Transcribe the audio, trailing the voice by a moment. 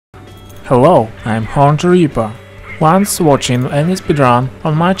Hello, I'm Horned Reaper. Once watching any speedrun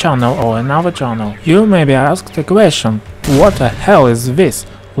on my channel or another channel, you may be asked the question, what the hell is this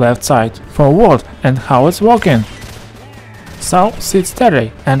left side, for what and how it's working? So sit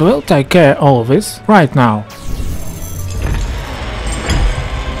steady and we'll take care of all this right now.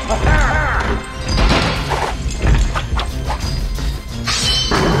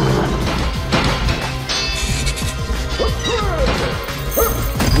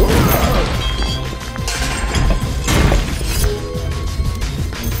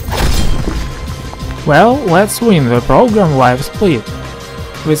 Well, let's win the program Livesplit.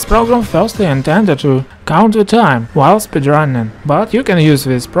 This program firstly intended to count the time while speedrunning, but you can use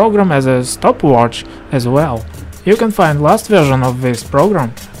this program as a stopwatch as well. You can find last version of this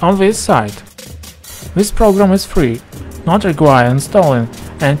program on this site. This program is free, not require installing,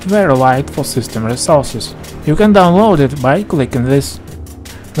 and very light for system resources. You can download it by clicking this.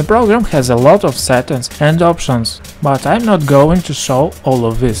 The program has a lot of settings and options, but I'm not going to show all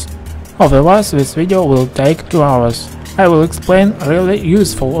of this. Otherwise this video will take 2 hours. I will explain really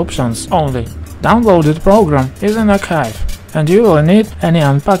useful options only. Downloaded program is an archive, and you will need any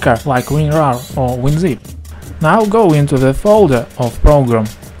unpacker like WinRAR or WinZip. Now go into the folder of program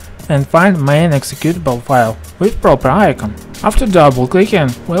and find main executable file with proper icon. After double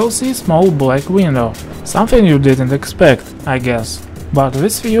clicking, we'll see small black window, something you didn't expect, I guess. But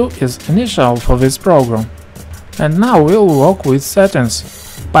this view is initial for this program. And now we'll work with settings.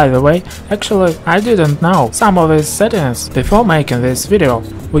 By the way, actually I didn't know some of these settings before making this video.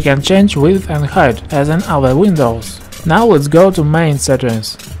 We can change width and height as in other windows. Now let's go to main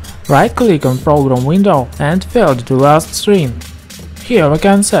settings. Right click on program window and third to last screen. Here we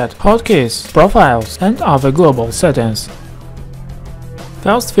can set hotkeys, profiles and other global settings.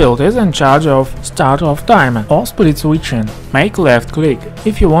 First field is in charge of start of timer or split switching. Make left click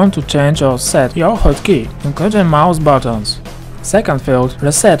if you want to change or set your hotkey, including mouse buttons. Second field,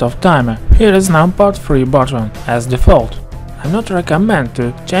 reset of timer. Here is numpad 3 button as default. I not recommend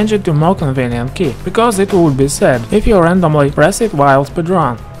to change it to more convenient key, because it would be sad if you randomly press it while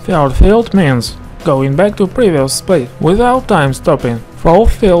speedrun. Third field means going back to previous split without time stopping.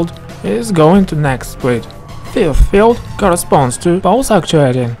 Fourth field is going to next split. Fifth field corresponds to pause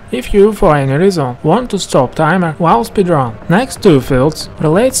actuating, if you for any reason want to stop timer while speedrun. Next two fields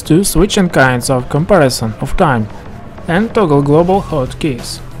relates to switching kinds of comparison of time and toggle global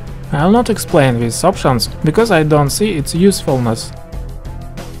hotkeys. I'll not explain these options because I don't see its usefulness.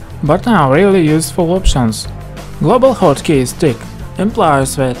 But now really useful options. Global hotkeys tick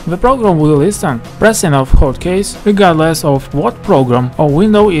implies that the program will listen pressing of hotkeys regardless of what program or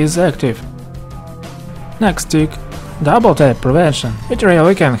window is active. Next tick, double tap prevention. It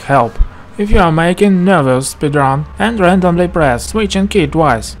really can help if you are making nervous speedrun and randomly press switching key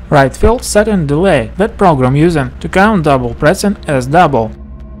twice. Right field setting delay that program using to count double pressing as double.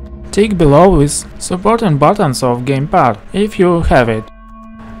 Tick below with supporting buttons of gamepad if you have it.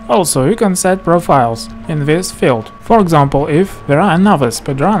 Also you can set profiles in this field. For example, if there are another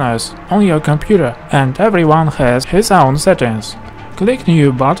speedrunners on your computer and everyone has his own settings. Click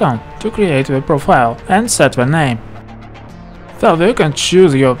new button to create the profile and set the name. Further, you can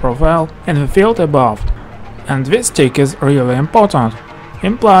choose your profile in the field above. And this tick is really important.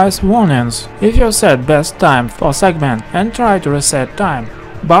 Implies warnings if you set best time for segment and try to reset time.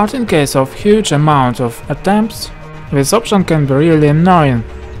 But in case of huge amount of attempts, this option can be really annoying.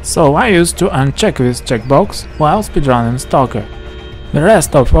 So I used to uncheck this checkbox while speedrunning Stalker. The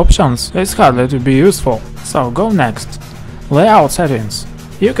rest of options is hardly to be useful, so go next. Layout settings.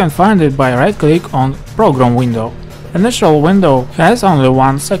 You can find it by right click on program window. Initial window has only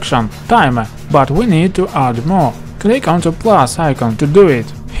one section, timer, but we need to add more. Click onto plus icon to do it.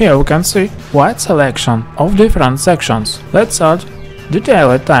 Here we can see wide selection of different sections. Let's add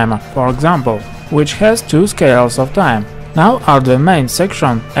detailed timer, for example, which has 2 scales of time. Now add the main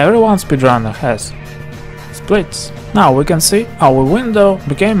section everyone speedrunner has. Splits. Now we can see our window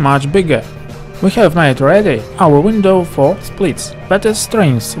became much bigger. We have made ready our window for splits, that is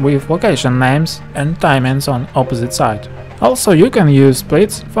strings with location names and timings on opposite side. Also you can use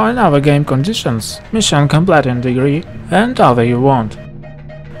splits for another game conditions, mission completing degree and other you want.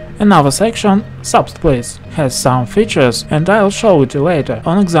 Another section, subsplits, has some features and I'll show it later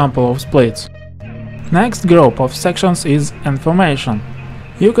on example of splits. Next group of sections is information.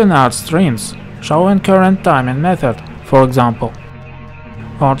 You can add strings, showing current timing method, for example,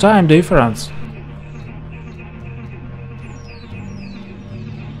 or time difference.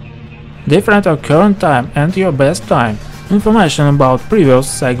 Different or current time and your best time, information about previous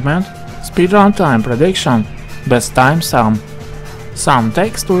segment, speedrun time prediction, best time sum. some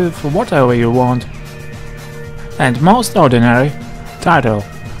text with whatever you want, and most ordinary, title,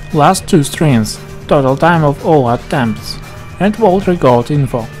 last 2 strings, total time of all attempts, and vault record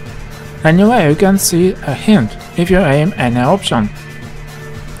info. Anyway, you can see a hint if you aim any option.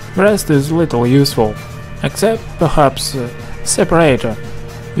 The rest is little useful, except perhaps separator.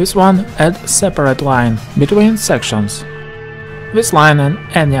 This one adds separate line between sections. This line and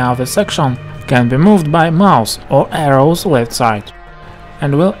any other section can be moved by mouse or arrows left side,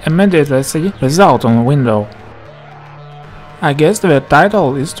 and will immediately see result on window. I guess the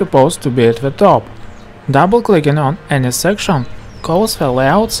title is supposed to be at the top. Double-clicking on any section calls the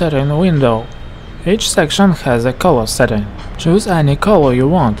layout setting window. Each section has a color setting. Choose any color you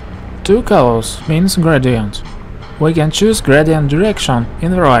want. 2 colors means gradient. We can choose gradient direction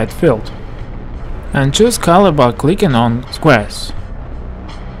in the right field. And choose color by clicking on squares.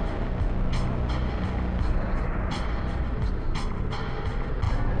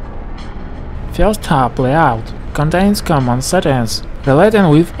 First tab layout contains common settings relating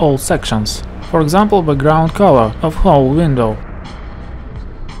with all sections, for example background color of whole window.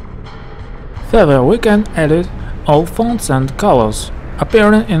 Further, we can edit all fonts and colors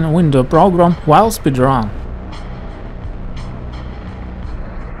appearing in window program while speedrun.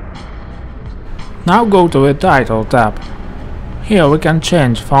 Now go to the title tab. Here we can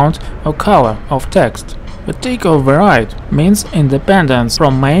change font or color of text. The tick on the right means independence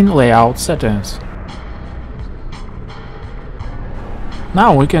from main layout settings.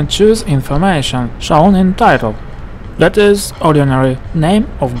 Now we can choose information shown in title, that is ordinary name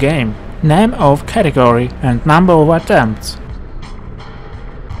of game, name of category and number of attempts.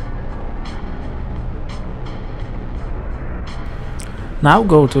 Now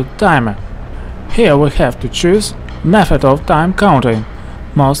go to timer. Here we have to choose method of time counting.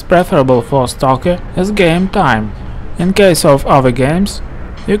 Most preferable for Stalker is game time. In case of other games,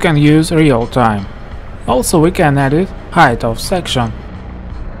 you can use real time. Also we can edit height of section.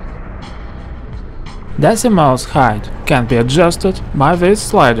 Decimals height can be adjusted by this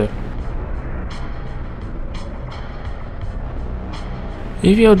slider.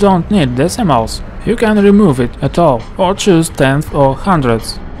 If you don't need decimals, you can remove it at all or choose tenths or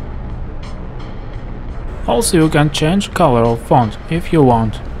hundredths. Also you can change color of font if you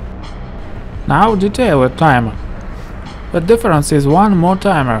want. Now detail a timer. The difference is one more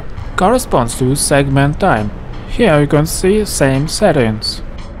timer, corresponds to segment time. Here you can see same settings.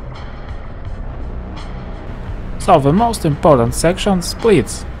 So the most important section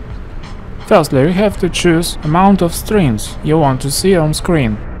splits. Firstly, you have to choose amount of strings you want to see on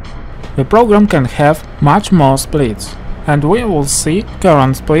screen. The program can have much more splits, and we will see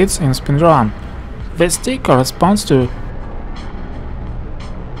current splits in speedrun. This tick corresponds to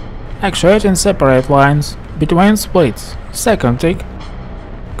actuating separate lines between splits. Second tick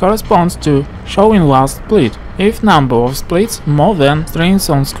corresponds to showing last split, if number of splits more than strings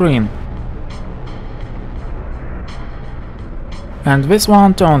on screen. And this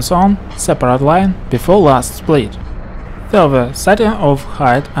one turns on separate line before last split. Further, setting of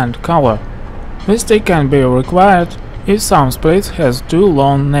height and color. This tick can be required if some split has 2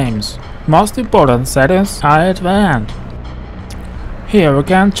 long names. Most important settings are at the end. Here we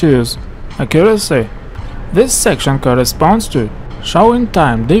can choose accuracy. This section corresponds to showing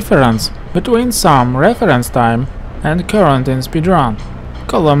time difference between some reference time and current in speedrun.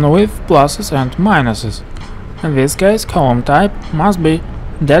 Column with pluses and minuses. In this case, column type must be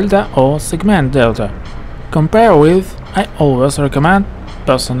delta or segment delta. Compare with, I always recommend,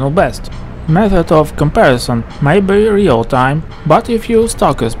 personal best. Method of comparison may be real time, but if you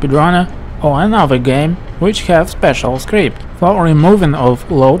Stalker speedrunner or another game which have special script for removing of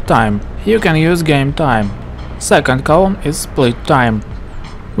load time, you can use game time. Second column is split time.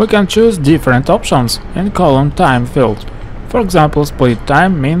 We can choose different options in column time field. For example, split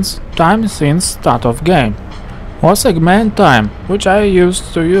time means time since start of game. Or segment time, which I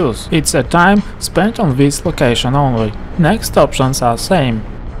used to use. It's a time spent on this location only. Next options are same.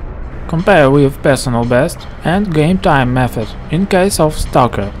 Compare with personal best and game time method in case of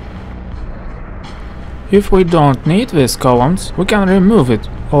Stalker. If we don't need these columns, we can remove it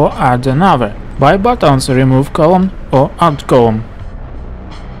or add another by buttons remove column or add column.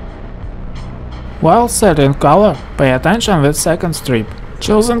 While setting color, pay attention with second strip.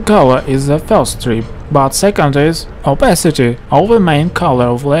 Chosen color is the first strip, but second is opacity of the main color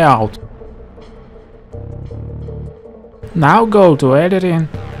of layout. Now go to editing,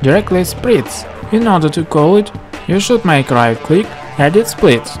 directly splits. In order to call it, you should make right click, edit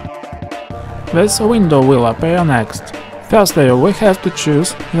splits. This window will appear next. Firstly, we have to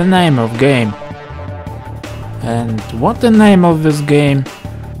choose the name of game. And what the name of this game?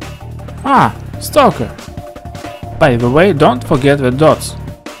 Ah, Stalker. By the way, don't forget the dots.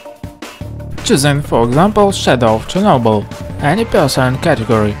 Choosing, for example, Shadow of Chernobyl, any percent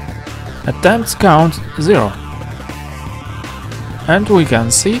category. Attempts count 0. And we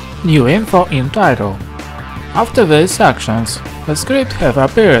can see new info in title. After these actions, a script have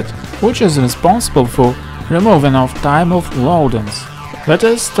appeared, which is responsible for removing of time of loadings, that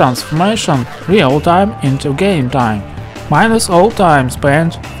is, transformation real time into game time, minus all time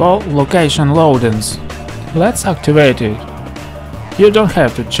spent for location loadings. Let's activate it. You don't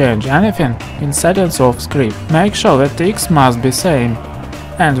have to change anything in settings of script. Make sure that ticks must be same,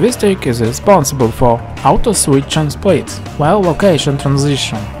 and this tick is responsible for auto-switching splits while location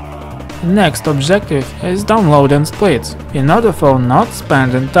transition. Next objective is downloading splits, in order for not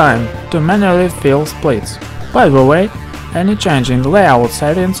spending time to manually fill splits. By the way, any change in layout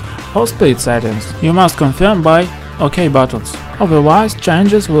settings or split settings you must confirm by OK buttons, otherwise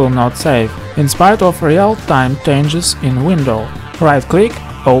changes will not save, in spite of real-time changes in window. Right-click,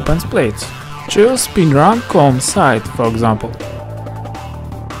 open splits. Choose Speedrun.com site, for example.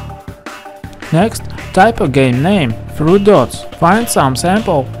 Next, type a game name through dots, find some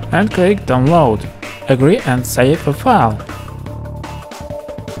sample and click download. Agree and save a file.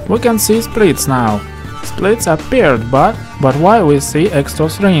 We can see splits now. Splits appeared, but why we see extra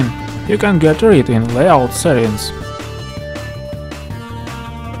screen? You can get rid in layout settings.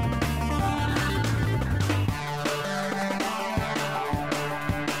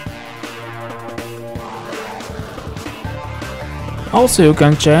 Also, you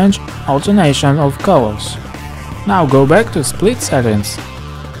can change alternation of colors. Now go back to split settings.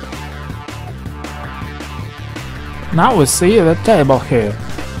 Now we see the table here.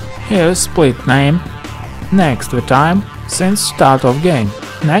 Here is split name, next the time since start of game,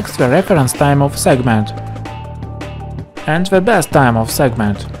 next the reference time of segment, and the best time of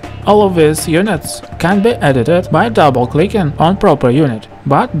segment. All of these units can be edited by double-clicking on proper unit,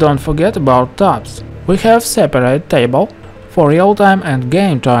 but don't forget about tabs. We have separate table for real-time and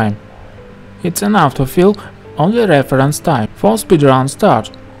game time. It's enough to fill only reference time for speedrun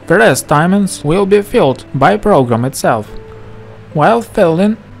start. The rest timings will be filled by program itself. While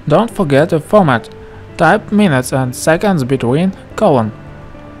filling, don't forget the format. Type minutes and seconds between colon,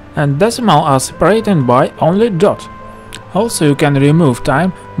 and decimal are separated by only dot. Also, you can remove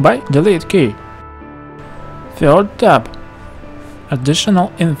time by delete key. Third tab,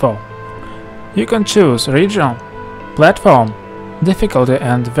 additional info. You can choose region, platform, difficulty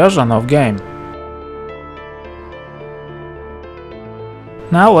and version of game.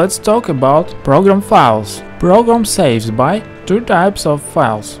 Now let's talk about program files. Program saves by two types of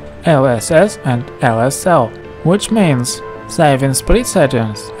files, LSS and LSL, which means save in split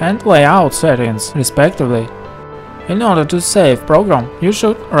settings and layout settings respectively. In order to save program, you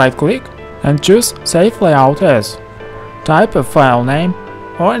should right-click and choose Save Layout As. Type a file name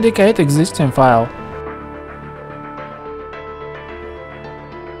or indicate existing file.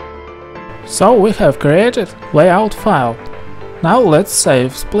 So we have created layout file. Now let's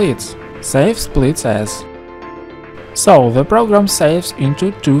save splits. Save splits as. So the program saves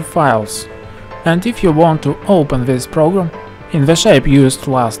into two files. And if you want to open this program in the shape used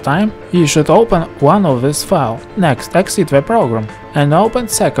last time, you should open one of this file. Next, exit the program and open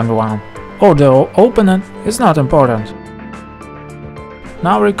second one. Order of opening is not important.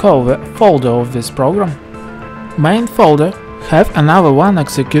 Now recall the folder of this program. Main folder have another one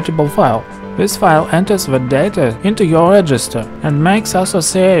executable file. This file enters the data into your register and makes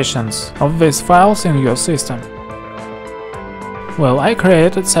associations of these files in your system. Well, I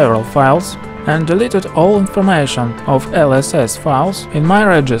created several files and deleted all information of LSS files in my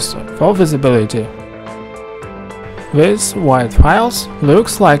register for visibility. These white files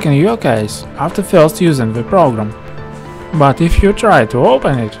looks like in your case after first using the program. But if you try to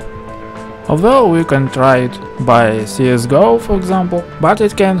open it, although you can try it by CSGO, for example, but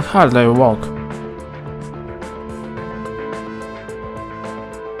it can hardly work.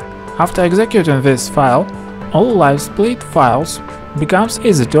 After executing this file, all Livesplit files becomes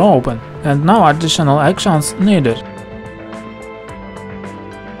easy to open and no additional actions needed.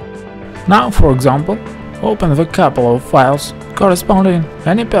 Now, for example, open the couple of files corresponding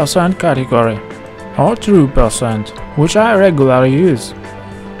any percent category or true percent, which I regularly use.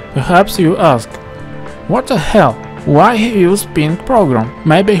 Perhaps you ask, what the hell, why he used pink program?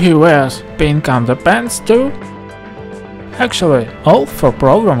 Maybe he wears pink underpants too? Actually, all for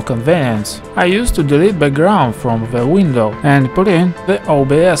program convenience. I used to delete background from the window and put in the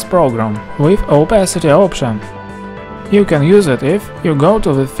OBS program with opacity option. You can use it if you go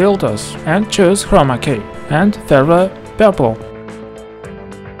to the filters and choose chroma key and further purple.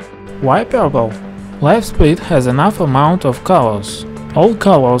 Why purple? Livesplit has enough amount of colors. All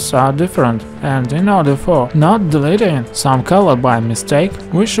colors are different, and in order for not deleting some color by mistake,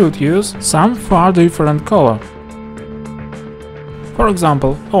 we should use some far different color. For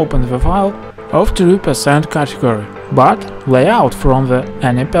example, open the file of 2% category, but layout from the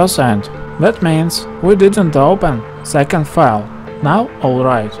any percent. That means we didn't open second file. Now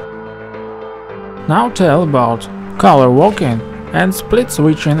alright. Now tell about color walking and split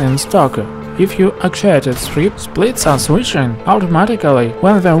switching in Stalker. If you actuated strip, splits are switching automatically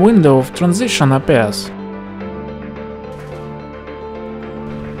when the window of transition appears.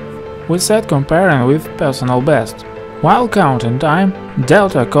 We set comparing with personal best. While counting time,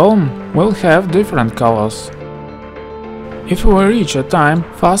 delta column will have different colors. If we reach a time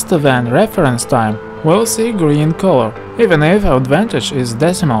faster than reference time, we'll see green color, even if advantage is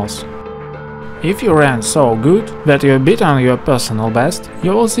decimals. If you ran so good that you beat on your personal best,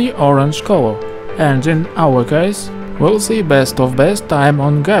 you will see orange color, and in our case, we'll see best of best time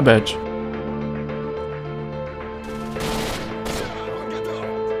on garbage.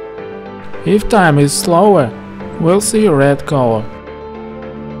 If time is slower, we'll see red color.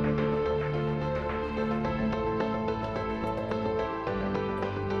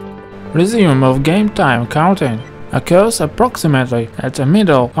 Resume of game time counting occurs approximately at the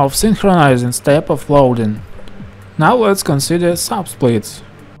middle of synchronizing step of loading. Now let's consider subsplits.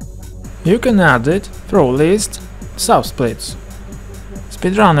 You can add it through list subsplits.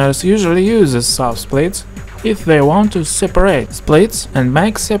 Speedrunners usually use subsplits if they want to separate splits and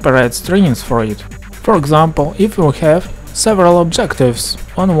make separate streams for it. For example, if we have several objectives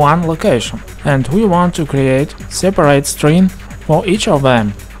on one location and we want to create separate stream for each of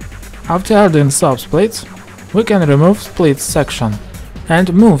them. After adding subsplits, we can remove splits section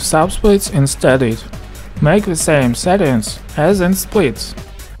and move subsplits instead it. Make the same settings as in splits.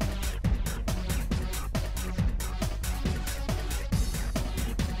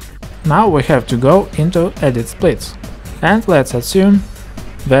 Now we have to go into edit splits, and let's assume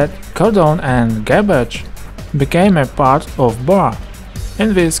that cordon and garbage became a part of bar.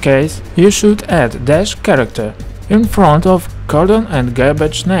 In this case, you should add dash character in front of cordon and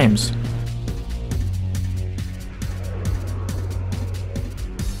garbage names.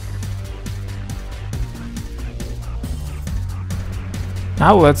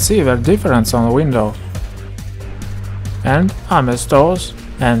 Now let's see the difference on window. And Army Stores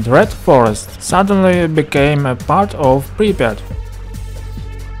and Red Forest suddenly became a part of Pripyat.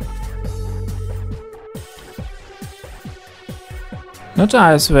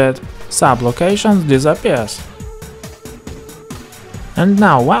 Notice that sub-locations disappears. And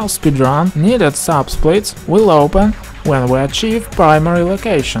now while Speedrun needed sub-splits will open when we achieve primary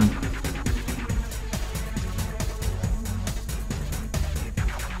location.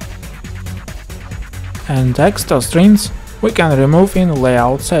 And extra strings we can remove in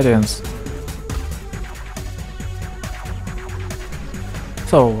layout settings.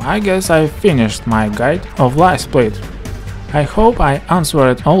 So I guess I finished my guide of Livesplit. I hope I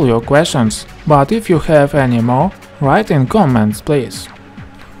answered all your questions, but if you have any more, write in comments please.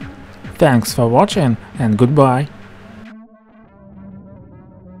 Thanks for watching and goodbye.